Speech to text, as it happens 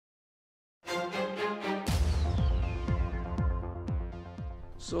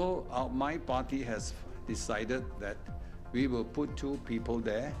So my party has decided that we will put 2 people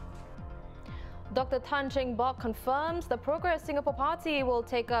there. Dr. Tan Cheng Bock confirms the Progress Singapore Party will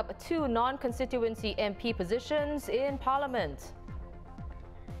take up 2 non-constituency MP positions in Parliament.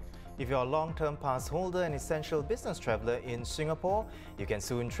 If you're a long-term pass holder and essential business traveller in Singapore, you can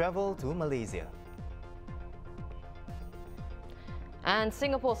soon travel to Malaysia. And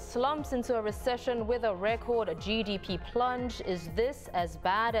Singapore slumps into a recession with a record GDP plunge. Is this as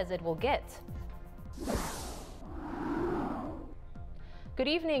bad as it will get? Good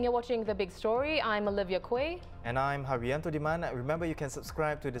evening, you're watching The Big Story. I'm Olivia Quay. And I'm Haryanto Diman. Remember, you can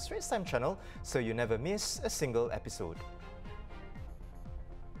subscribe to the Straits Times channel so you never miss a single episode.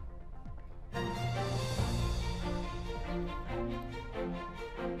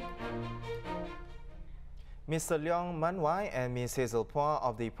 Mr. Leong Man Wai and Ms. Hazel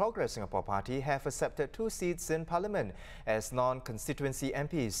of the Progress Singapore Party have accepted 2 seats in Parliament as non-constituency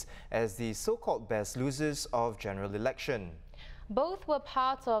MPs as the so-called best losers of general election. Both were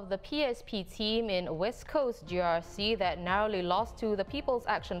part of the PSP team in West Coast GRC that narrowly lost to the People's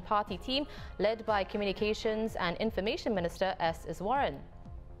Action Party team led by Communications and Information Minister S. Iswaran.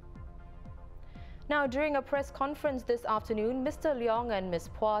 Now, during a press conference this afternoon, Mr. Leong and Ms.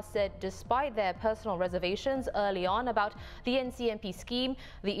 Phua said despite their personal reservations early on about the NCMP scheme,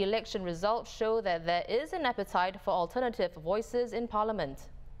 the election results show that there is an appetite for alternative voices in Parliament.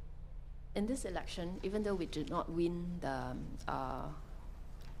 In this election, even though we did not win the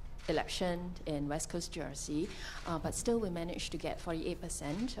election in West Coast GRC, but still we managed to get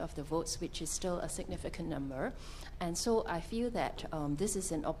 48% of the votes, which is still a significant number. And so I feel that this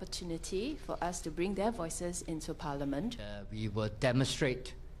is an opportunity for us to bring their voices into Parliament. We will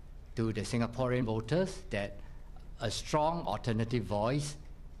demonstrate to the Singaporean voters that a strong alternative voice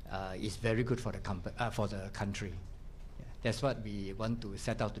is very good for the country. Yeah, that's what we want to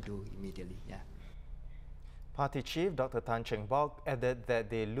set out to do immediately. Yeah. Party Chief Dr. Tan Cheng Bock added that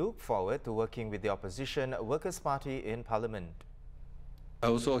they look forward to working with the opposition Workers' Party in Parliament.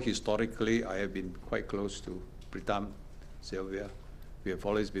 Also, historically, I have been quite close to Pritam Sylvia. We have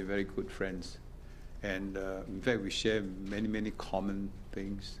always been very good friends. And in fact, we share many common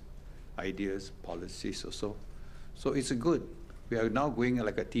things, ideas, policies also. So it's good. We are now going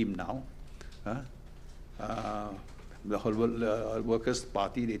like a team now. The whole Workers'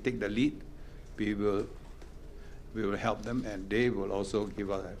 Party, they take the lead. We will help them, and they will also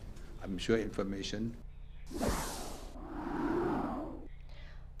give us, I'm sure, information.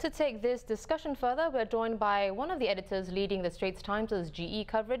 To take this discussion further, we're joined by one of the editors leading the Straits Times' GE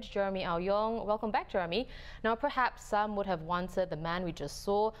coverage, Jeremy Au Yong. Welcome back, Jeremy. Now, perhaps some would have wanted the man we just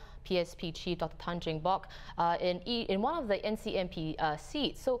saw, PSP Chief Dr. Tan Cheng Bock, in one of the NCMP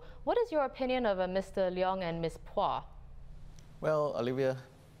seats. So, what is your opinion of Mr. Leong and Ms. Phua? Well, Olivia,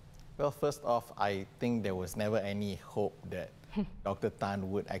 first off, I think there was never any hope that Dr.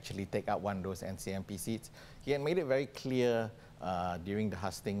 Tan would actually take up one of those NCMP seats. He had made it very clear during the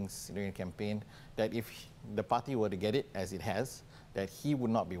hustings, during the campaign, that if the party were to get it, as it has, that he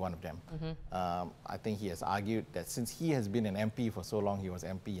would not be one of them. I think he has argued that since he has been an MP for so long, he was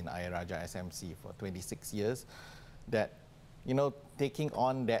MP in Ayer Rajah SMC for 26 years, that, you know, taking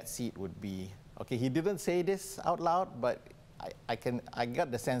on that seat would be, okay, he didn't say this out loud, but I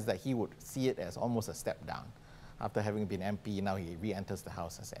got the sense that he would see it as almost a step down. After having been MP, now he re-enters the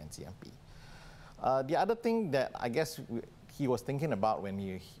House as an NCMP. The other thing that I guess he was thinking about when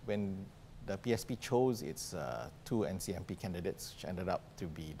the PSP chose its 2 NCMP candidates, which ended up to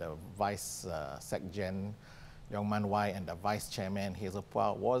be the Vice Sec-Gen Leong Man Wai and the Vice Chairman Hazel,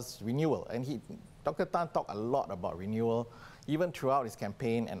 was renewal. And Dr. Tan talked a lot about renewal, even throughout his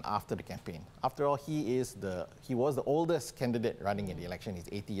campaign and after the campaign. After all, he was the oldest candidate running in the election. He's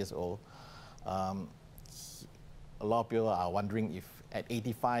 80 years old. A lot of people are wondering if at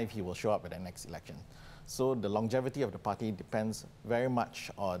 85 he will show up at the next election. So the longevity of the party depends very much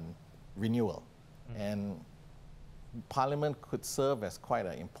on renewal. And Parliament could serve as quite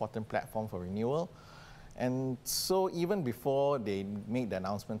an important platform for renewal. And so even before they made the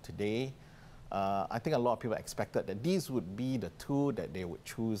announcement today, I think a lot of people expected that these would be the 2 that they would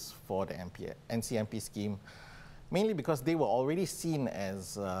choose for the NCMP scheme, mainly because they were already seen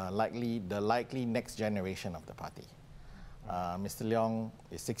as the likely next generation of the party. Mr. Leong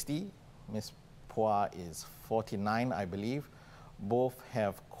is 60, Ms. Phua is 49, I believe. Both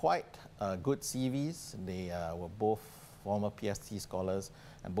have quite good CVs. They were both former PST scholars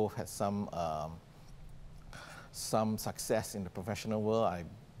and both had some success in the professional world. I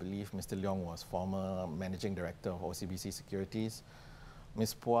believe Mr. Leong was former managing director of OCBC Securities.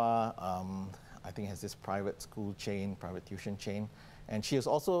 Ms. Phua, I think, has this private school chain, private tuition chain. And she is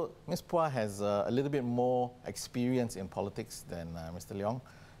also, Ms. Phua has a little bit more experience in politics than Mr. Leong.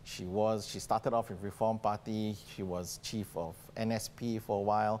 She started off with Reform Party. She was chief of NSP for a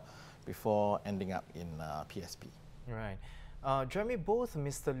while before ending up in PSP. Right. Jeremy, both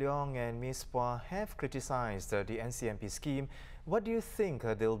Mr. Leong and Ms. Phua have criticized the NCMP scheme. What do you think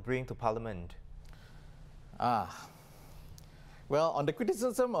they'll bring to Parliament? Well, on the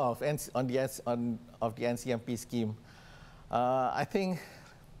criticism of the NCMP scheme, I think,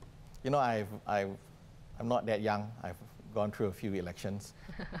 you know, I'm not that young. I've gone through a few elections.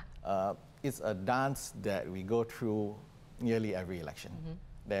 It's a dance that we go through nearly every election.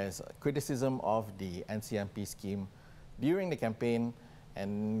 There's criticism of the NCMP scheme during the campaign,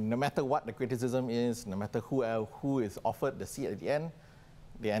 and no matter what the criticism is, no matter who is offered the seat at the end,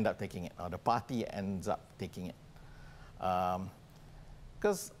 they end up taking it, or the party ends up taking it.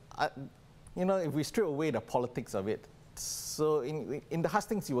 Because, you know, if we strip away the politics of it, so in the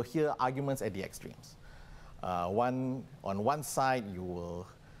hustings, you will hear arguments at the extremes. On one side, you will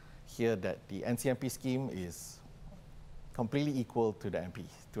hear that the NCMP scheme is completely equal to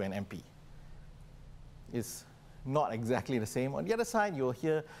an MP. It's not exactly the same. On the other side, you'll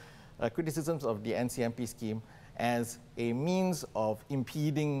hear criticisms of the NCMP scheme as a means of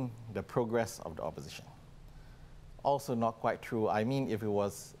impeding the progress of the opposition. Also not quite true. I mean, if it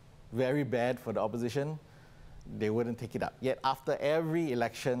was very bad for the opposition, they wouldn't take it up. Yet after every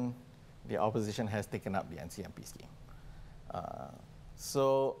election, the opposition has taken up the NCMP scheme.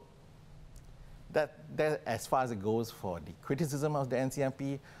 So that as far as it goes for the criticism of the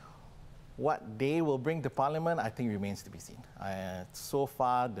NCMP. What they will bring to Parliament, I think, remains to be seen. So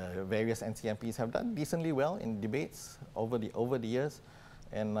far, the various NCMPs have done decently well in debates over the years,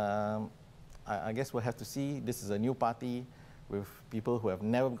 and I guess we'll have to see. This is a new party with people who have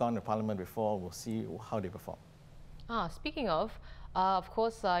never gone to Parliament before. We'll see how they perform. Speaking of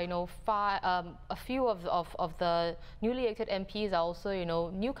course, you know, a few of the newly elected MPs are also, you know,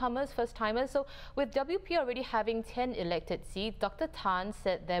 newcomers, first-timers. So with WP already having 10 elected seats, Dr. Tan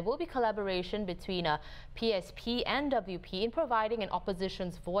said there will be collaboration between PSP and WP in providing an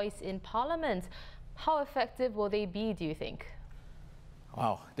opposition's voice in Parliament. How effective will they be, do you think?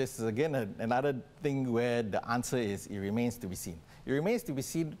 Wow, this is again another thing where the answer is it remains to be seen. It remains to be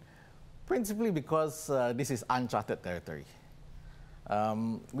seen principally because this is uncharted territory.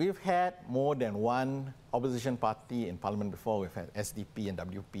 We've had more than one opposition party in Parliament before. We've had SDP and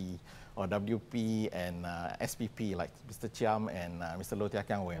WP, or WP and SPP, like Mr. Chiam and Mr. Loh Tia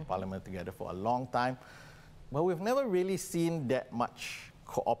Kiang were in Parliament together for a long time. But we've never really seen that much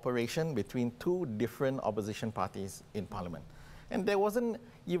cooperation between two different opposition parties in Parliament. And there wasn't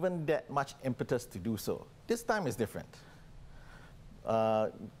even that much impetus to do so. This time is different.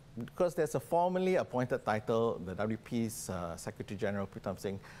 Because there's a formally appointed title, the WP's Secretary General, Pritam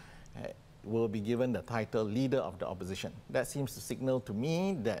Singh, will be given the title Leader of the Opposition. That seems to signal to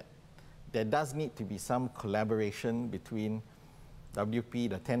me that there does need to be some collaboration between WP,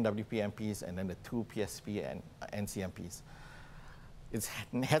 the 10 WP MPs, and then the 2 PSP and NCMPs. It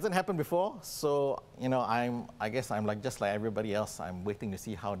hasn't happened before, so you know, I guess I'm just like everybody else. I'm waiting to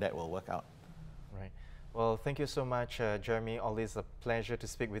see how that will work out. Right. Well, thank you so much, Jeremy. Always a pleasure to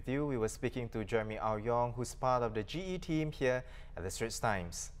speak with you. We were speaking to Jeremy Au Yong, who's part of the GE team here at the Straits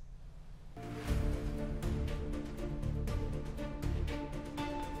Times.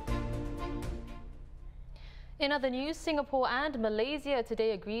 In other news, Singapore and Malaysia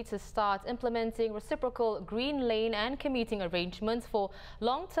today agreed to start implementing reciprocal green lane and commuting arrangements for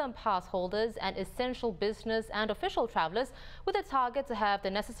long-term pass holders and essential business and official travellers, with a target to have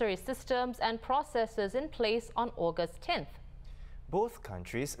the necessary systems and processes in place on August 10th. Both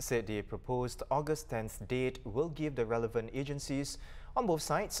countries said the proposed August 10th date will give the relevant agencies on both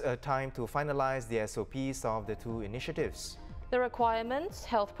sides time to finalise the SOPs of the two initiatives. The requirements,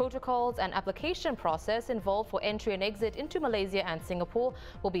 health protocols and application process involved for entry and exit into Malaysia and Singapore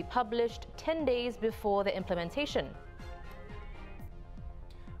will be published 10 days before the implementation.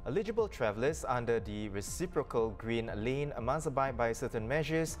 Eligible travellers under the reciprocal green lane must abide by certain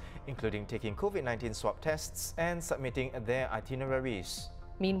measures, including taking COVID-19 swab tests and submitting their itineraries.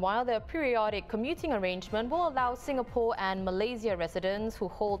 Meanwhile, the periodic commuting arrangement will allow Singapore and Malaysia residents who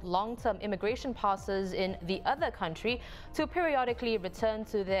hold long-term immigration passes in the other country to periodically return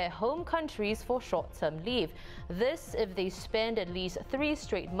to their home countries for short-term leave. This if they spend at least 3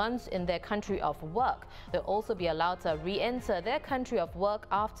 straight months in their country of work. They'll also be allowed to re-enter their country of work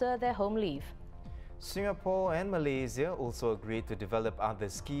after their home leave. Singapore and Malaysia also agreed to develop other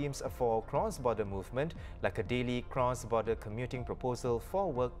schemes for cross-border movement, like a daily cross-border commuting proposal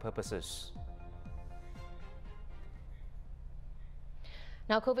for work purposes.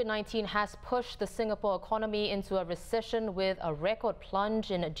 Now, COVID-19 has pushed the Singapore economy into a recession with a record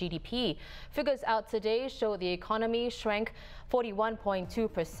plunge in GDP. Figures out today show the economy shrank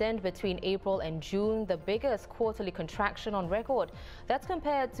 41.2% between April and June, the biggest quarterly contraction on record. That's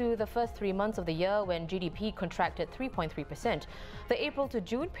compared to the first 3 months of the year when GDP contracted 3.3%. The April to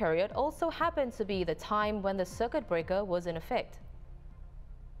June period also happened to be the time when the circuit breaker was in effect.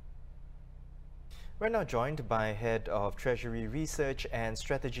 We're now joined by Head of Treasury Research and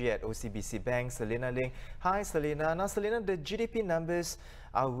Strategy at OCBC Bank, Selena Ling. Hi, Selena. Now, Selena, the GDP numbers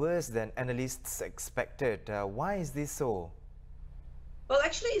are worse than analysts expected. Why is this so? Well,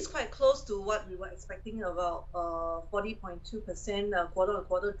 actually, it's quite close to what we were expecting, about 40.2%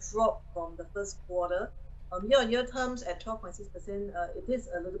 quarter-on-quarter drop from the first quarter. Year-on-year terms at 12.6%, it is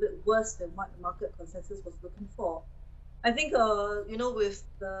a little bit worse than what the market consensus was looking for. I think, with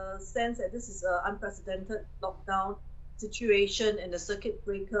the sense that this is an unprecedented lockdown situation and the circuit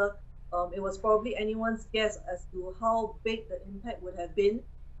breaker, it was probably anyone's guess as to how big the impact would have been.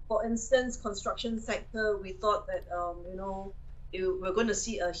 For instance, construction sector, we thought that, we're going to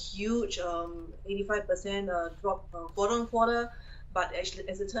see a huge 85% drop quarter-on-quarter, but actually,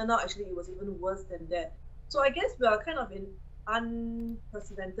 as it turned out, actually, it was even worse than that. So I guess we are kind of in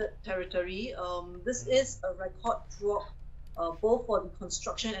unprecedented territory. This is a record drop both for the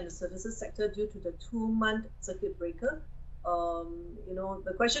construction and the services sector due to the 2-month circuit breaker.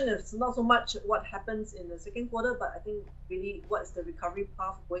 The question is not so much what happens in the second quarter, but I think really what is the recovery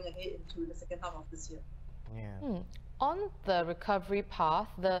path going ahead into the second half of this year. Yeah. On the recovery path,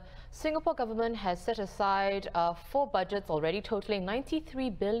 the Singapore government has set aside 4 budgets already totaling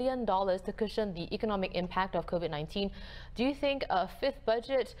 $93 billion to cushion the economic impact of COVID-19. Do you think a 5th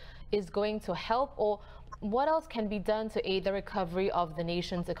budget is going to help, or what else can be done to aid the recovery of the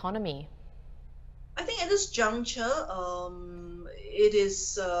nation's economy? I think at this juncture, it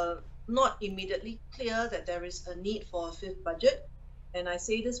is not immediately clear that there is a need for a 5th budget. And I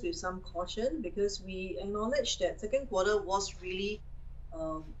say this with some caution because we acknowledge that second quarter was really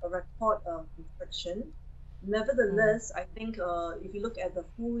a record contraction. Nevertheless, I think if you look at the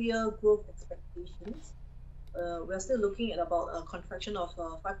full year growth expectations, we're still looking at about a contraction of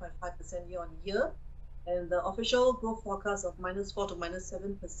 5.5% year on year. And the official growth forecast of -4% to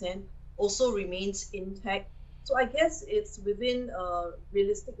 -7% also remains intact. So I guess it's within a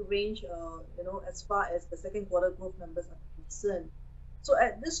realistic range, as far as the second quarter growth numbers are concerned. So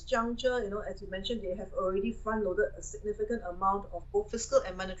at this juncture, as you mentioned, they have already front-loaded a significant amount of both fiscal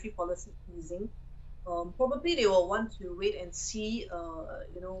and monetary policy easing. Probably they will want to wait and see,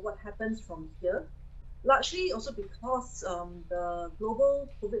 what happens from here. Largely also because the global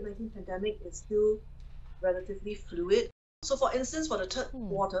COVID-19 pandemic is still relatively fluid. So for instance, for the third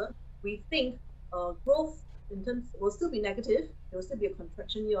quarter, we think growth in terms will still be negative. There will still be a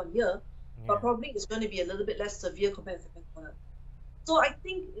contraction year on year, but probably it's going to be a little bit less severe compared to the second quarter. So I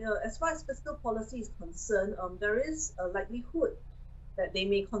think as far as fiscal policy is concerned, there is a likelihood that they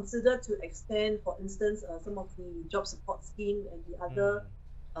may consider to extend, for instance, some of the job support scheme and the other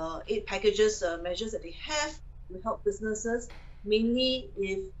aid packages, measures that they have to help businesses, mainly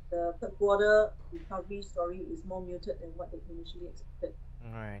if the third quarter recovery story is more muted than what they initially expected.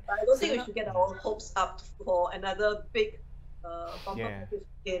 Right. But I don't think we should get our hopes up for another big bumper package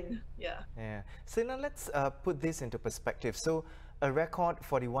again. Yeah. So now let's put this into perspective. So a record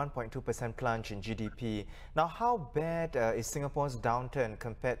 41.2% plunge in GDP. Now, how bad is Singapore's downturn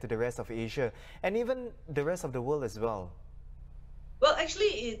compared to the rest of Asia and even the rest of the world as well? Well,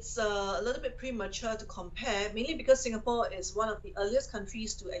 actually, it's a little bit premature to compare, mainly because Singapore is one of the earliest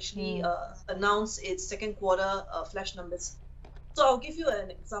countries to actually announce its second quarter flash numbers. So I'll give you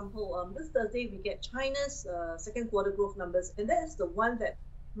an example. This Thursday, we get China's second quarter growth numbers, and that is the one that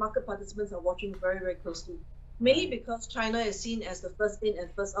market participants are watching very, very closely. Mainly because China is seen as the first in and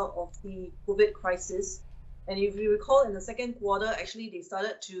first out of the COVID crisis. And if you recall, in the second quarter, actually, they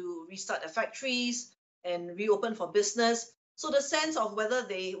started to restart their factories and reopen for business. So the sense of whether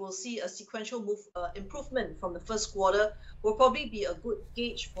they will see a sequential improvement from the first quarter will probably be a good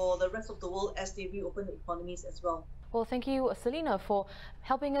gauge for the rest of the world as they reopen the economies as well. Well, thank you, Selena, for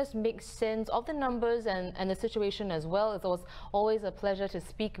helping us make sense of the numbers and the situation as well. It was always a pleasure to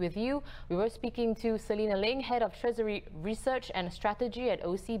speak with you. We were speaking to Selena Ling, Head of Treasury Research and Strategy at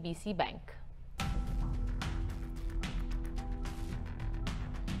OCBC Bank.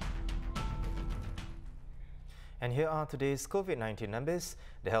 And here are today's COVID-19 numbers.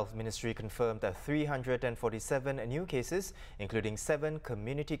 The Health Ministry confirmed that 347 new cases, including 7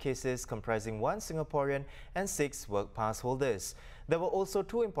 community cases comprising 1 Singaporean and 6 work pass holders. There were also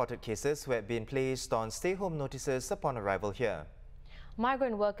 2 imported cases who had been placed on stay-home notices upon arrival here.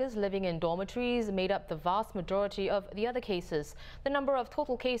 Migrant workers living in dormitories made up the vast majority of the other cases. The number of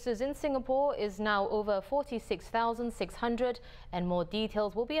total cases in Singapore is now over 46,600, and more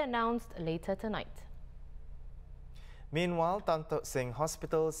details will be announced later tonight. Meanwhile, Tan Tock Seng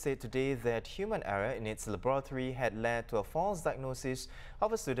Hospital said today that human error in its laboratory had led to a false diagnosis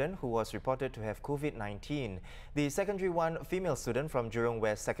of a student who was reported to have COVID-19. The Secondary 1 female student from Jurong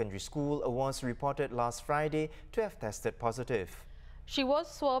West Secondary School was reported last Friday to have tested positive. She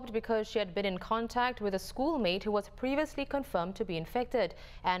was swabbed because she had been in contact with a schoolmate who was previously confirmed to be infected,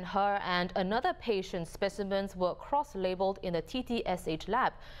 and her and another patient's specimens were cross-labelled in the TTSH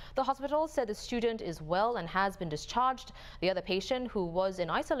lab. The hospital said the student is well and has been discharged. The other patient, who was in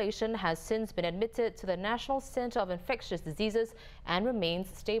isolation, has since been admitted to the National Centre of Infectious Diseases and remains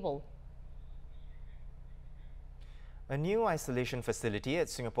stable. A new isolation facility at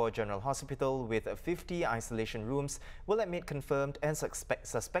Singapore General Hospital with 50 isolation rooms will admit confirmed and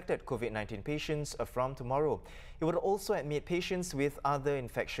suspected COVID-19 patients from tomorrow. It would also admit patients with other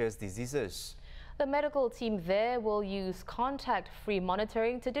infectious diseases. The medical team there will use contact-free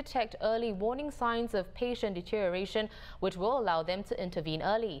monitoring to detect early warning signs of patient deterioration, which will allow them to intervene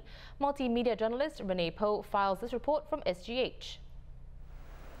early. Multimedia journalist Renee Poe files this report from SGH.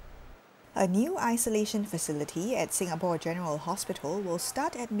 A new isolation facility at Singapore General Hospital will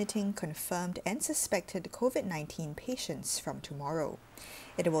start admitting confirmed and suspected COVID-19 patients from tomorrow.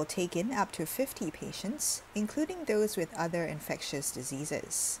 It will take in up to 50 patients, including those with other infectious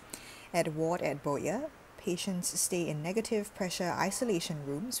diseases. At ward at Boya, patients stay in negative pressure isolation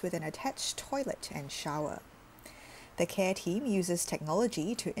rooms with an attached toilet and shower. The care team uses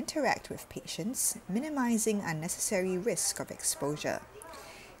technology to interact with patients, minimizing unnecessary risk of exposure.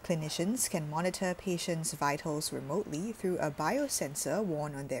 Clinicians can monitor patients' vitals remotely through a biosensor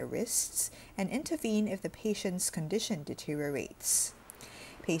worn on their wrists and intervene if the patient's condition deteriorates.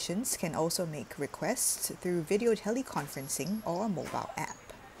 Patients can also make requests through video teleconferencing or a mobile app.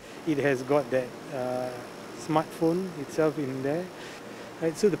 It has got that smartphone itself in there.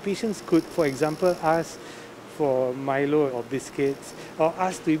 Right? So the patients could, for example, ask for Milo or biscuits, or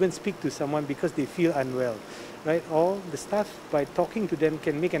ask to even speak to someone because they feel unwell. Right? Or the staff, by talking to them,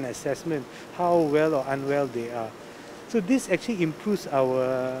 can make an assessment how well or unwell they are. So this actually improves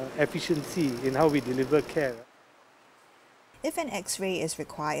our efficiency in how we deliver care. If an X-ray is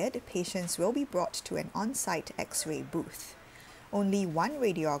required, patients will be brought to an on-site X-ray booth. Only one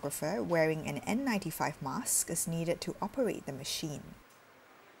radiographer wearing an N95 mask is needed to operate the machine.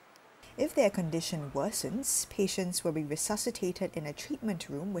 If their condition worsens, patients will be resuscitated in a treatment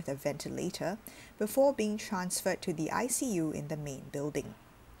room with a ventilator before being transferred to the ICU in the main building.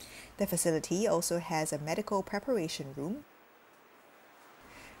 The facility also has a medical preparation room,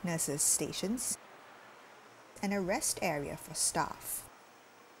 nurses' stations, and a rest area for staff.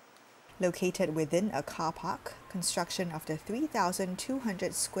 Located within a car park, construction of the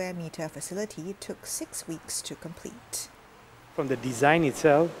 3,200 square metre facility took 6 weeks to complete. From the design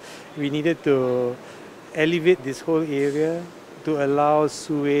itself, we needed to elevate this whole area to allow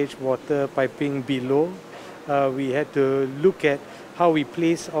sewage, water piping below. We had to look at how we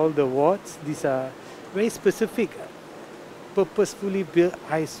place all the wards. These are very specific, purposefully built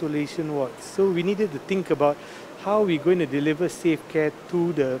isolation wards. So we needed to think about how we're going to deliver safe care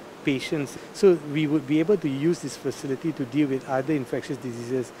to the patients. So we would be able to use this facility to deal with other infectious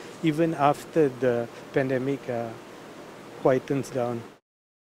diseases even after the pandemic quietens down.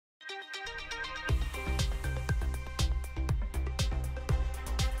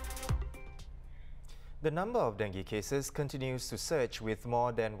 The number of dengue cases continues to surge with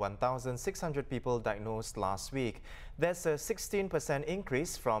more than 1,600 people diagnosed last week. That's a 16%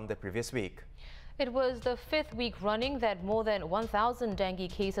 increase from the previous week. It was the 5th week running that more than 1,000 dengue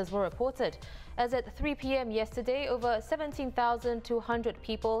cases were reported. As at 3 p.m. yesterday, over 17,200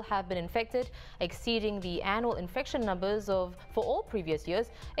 people have been infected, exceeding the annual infection numbers for all previous years,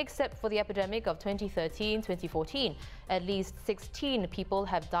 except for the epidemic of 2013-2014. At least 16 people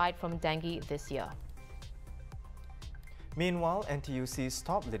have died from dengue this year. Meanwhile, NTUC's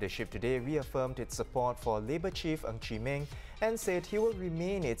top leadership today reaffirmed its support for Labour Chief Ng Chee Meng and said he will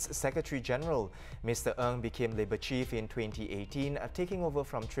remain its Secretary-General. Mr. Ng became Labour Chief in 2018, taking over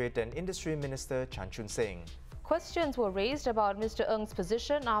from Trade and Industry Minister Chan Chun Sing. Questions were raised about Mr. Ng's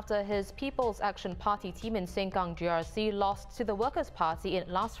position after his People's Action Party team in Sengkang GRC lost to the Workers' Party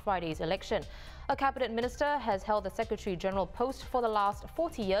in last Friday's election. A cabinet minister has held the Secretary-General post for the last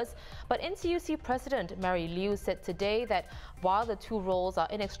 40 years, but NTUC President Mary Liu said today that while the two roles are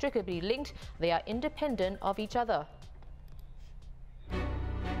inextricably linked, they are independent of each other.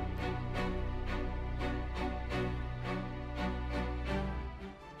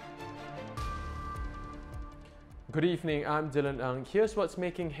 Good evening, I'm Dylan Ng. Here's what's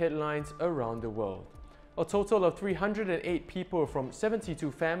making headlines around the world. A total of 308 people from 72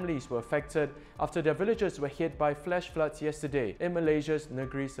 families were affected after their villages were hit by flash floods yesterday in Malaysia's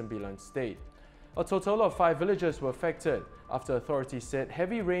Negeri Sembilan state. A total of 5 villages were affected after authorities said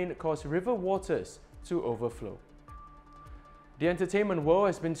heavy rain caused river waters to overflow. The entertainment world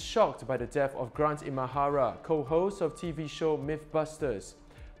has been shocked by the death of Grant Imahara, co-host of TV show Mythbusters.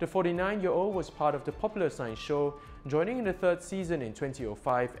 The 49-year-old was part of the popular science show, joining in the 3rd season in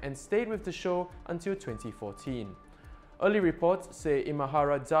 2005 and stayed with the show until 2014. Early reports say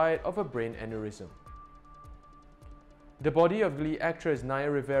Imahara died of a brain aneurysm. The body of Glee actress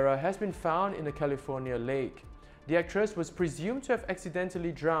Naya Rivera has been found in a California lake. The actress was presumed to have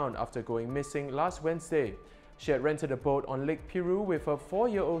accidentally drowned after going missing last Wednesday. She had rented a boat on Lake Piru with her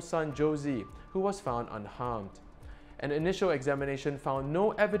 4-year-old son Josie, who was found unharmed. An initial examination found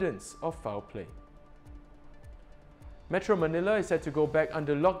no evidence of foul play. Metro Manila is set to go back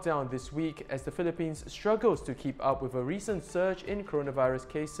under lockdown this week as the Philippines struggles to keep up with a recent surge in coronavirus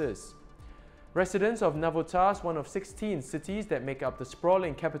cases. Residents of Navotas, one of 16 cities that make up the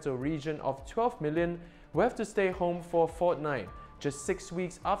sprawling capital region of 12 million, will have to stay home for a fortnight, just 6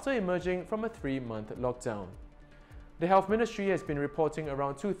 weeks after emerging from a 3-month lockdown. The Health Ministry has been reporting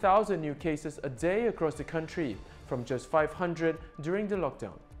around 2,000 new cases a day across the country, from just 500 during the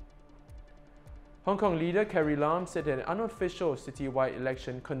lockdown. Hong Kong leader Carrie Lam said that an unofficial citywide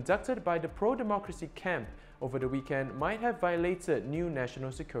election conducted by the pro-democracy camp over the weekend might have violated new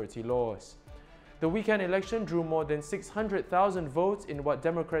national security laws. The weekend election drew more than 600,000 votes in what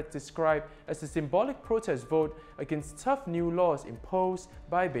Democrats describe as a symbolic protest vote against tough new laws imposed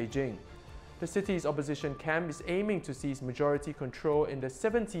by Beijing. The city's opposition camp is aiming to seize majority control in the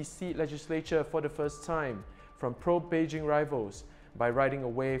 70-seat legislature for the first time from pro-Beijing rivals by riding a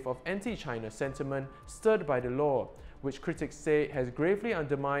wave of anti-China sentiment stirred by the law, which critics say has gravely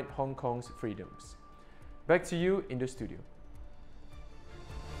undermined Hong Kong's freedoms. Back to you in the studio.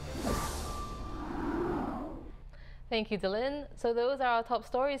 Thank you, Dylan. So those are our top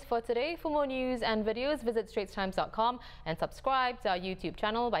stories for today. For more news and videos, visit straitstimes.com and subscribe to our YouTube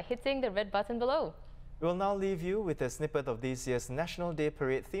channel by hitting the red button below. We'll now leave you with a snippet of this year's National Day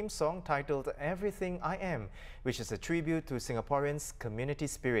Parade theme song titled Everything I Am, which is a tribute to Singaporeans' community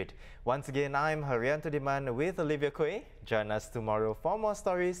spirit. Once again, I'm Haryanto Diman with Olivia Koe. Join us tomorrow for more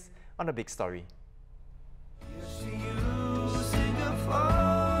stories on The Big Story. Here's to you, Singapore.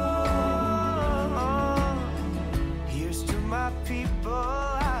 Here's to my people,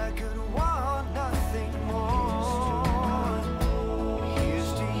 I could want nothing more.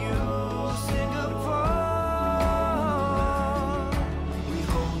 Here's to you, Singapore. We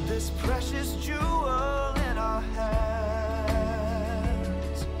hold this precious jewel in our hands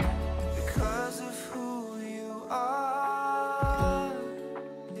because of who you are.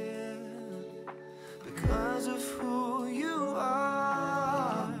 Yeah. Because of who you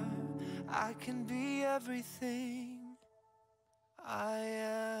are, I can be everything I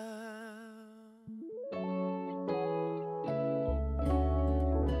am.